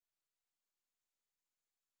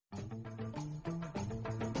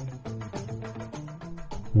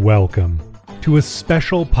Welcome to a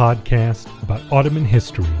special podcast about Ottoman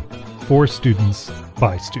history for students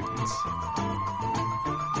by students.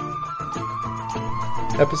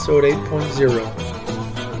 Episode 8.0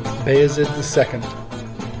 Bayezid II.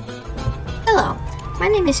 Hello, my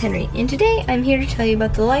name is Henry, and today I'm here to tell you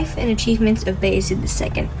about the life and achievements of Bayezid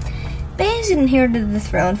II. Bayezid inherited the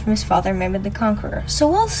throne from his father Mehmed the Conqueror, so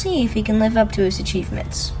we'll see if he can live up to his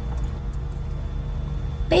achievements.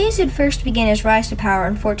 Bayezid first began his rise to power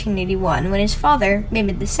in 1481 when his father,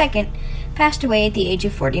 Mehmed II, passed away at the age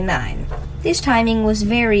of 49. This timing was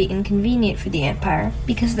very inconvenient for the empire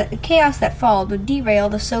because the chaos that followed would derail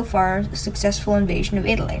the so far successful invasion of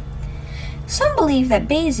Italy. Some believe that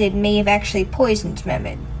Bayezid may have actually poisoned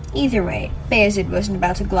Mehmed. Either way, Bayezid wasn't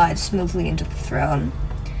about to glide smoothly into the throne.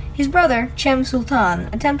 His brother, Cem Sultan,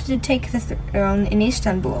 attempted to take the throne in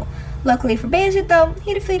Istanbul. Luckily for Bayezid, though,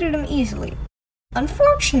 he defeated him easily.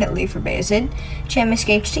 Unfortunately for Bayezid, Cem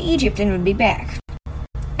escaped to Egypt and would be back.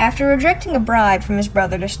 After rejecting a bribe from his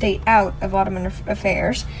brother to stay out of Ottoman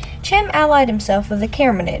affairs, Cem allied himself with the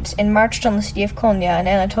Karamanids and marched on the city of Konya in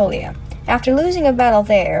Anatolia. After losing a battle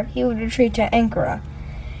there, he would retreat to Ankara.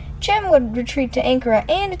 Cem would retreat to Ankara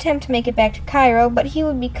and attempt to make it back to Cairo, but he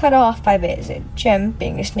would be cut off by Bayezid. Cem,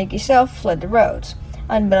 being a sneaky self, fled to Rhodes.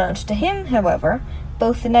 Unbeknownst to him, however,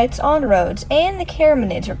 both the knights on Rhodes and the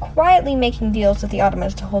Karamanids were quietly making deals with the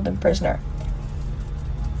Ottomans to hold him prisoner.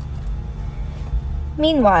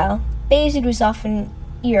 Meanwhile, Bayezid was off in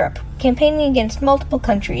Europe, campaigning against multiple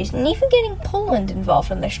countries and even getting Poland involved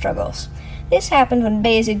in their struggles. This happened when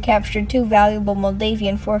Bayezid captured two valuable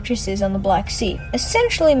Moldavian fortresses on the Black Sea,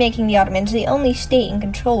 essentially making the Ottomans the only state in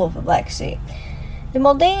control of the Black Sea. The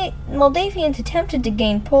Moldavians attempted to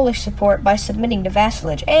gain Polish support by submitting to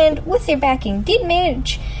vassalage, and, with their backing, did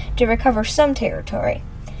manage to recover some territory.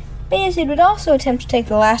 Bayezid would also attempt to take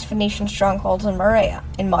the last Venetian strongholds in Morea,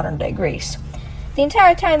 in modern-day Greece. The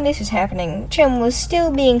entire time this was happening, Cem was still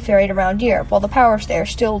being ferried around Europe, while the powers there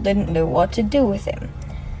still didn't know what to do with him.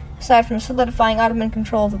 Aside from solidifying Ottoman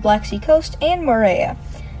control of the Black Sea coast and Morea,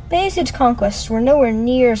 Bayezid's conquests were nowhere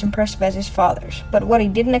near as impressive as his father's, but what he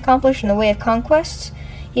didn't accomplish in the way of conquests,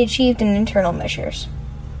 he achieved in internal measures.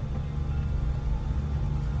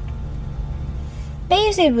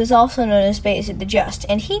 Bayezid was also known as Bayezid the Just,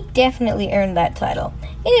 and he definitely earned that title.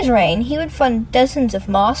 In his reign, he would fund dozens of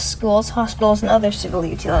mosques, schools, hospitals, and other civil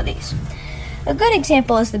utilities. A good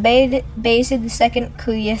example is the Bayezid II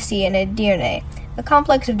Külliyesi in Edirne, a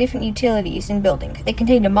complex of different utilities and buildings. They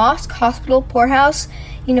contained a mosque, hospital, poorhouse,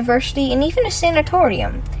 university, and even a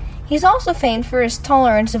sanatorium. He is also famed for his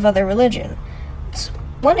tolerance of other religions.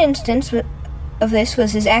 One instance of this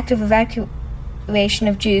was his active evacuation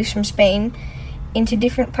of Jews from Spain into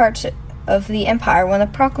different parts of the empire when the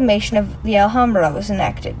proclamation of the Alhambra was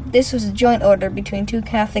enacted. This was a joint order between two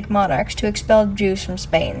Catholic monarchs to expel Jews from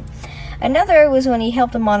Spain. Another was when he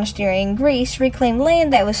helped a monastery in Greece reclaim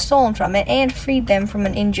land that was stolen from it and freed them from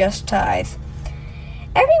an unjust tithe.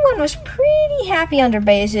 Everyone was pretty happy under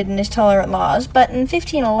Bayezid and his tolerant laws, but in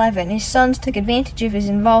 1511 his sons took advantage of his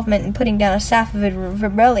involvement in putting down a Safavid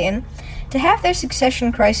rebellion to have their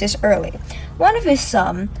succession crisis early. One of his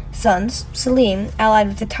sons, Selim, allied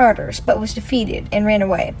with the Tartars, but was defeated and ran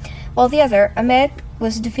away, while the other, Ahmed,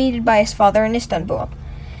 was defeated by his father in Istanbul.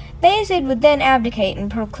 Bayezid would then abdicate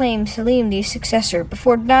and proclaim Selim the successor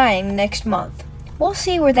before dying the next month. We'll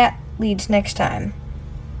see where that leads next time.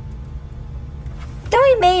 Though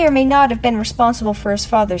he may or may not have been responsible for his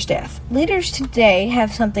father's death, leaders today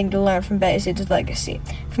have something to learn from Bayezid's legacy.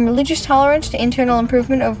 From religious tolerance to internal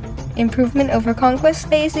improvement over conquest,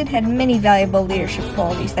 Bayezid had many valuable leadership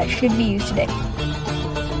qualities that should be used today.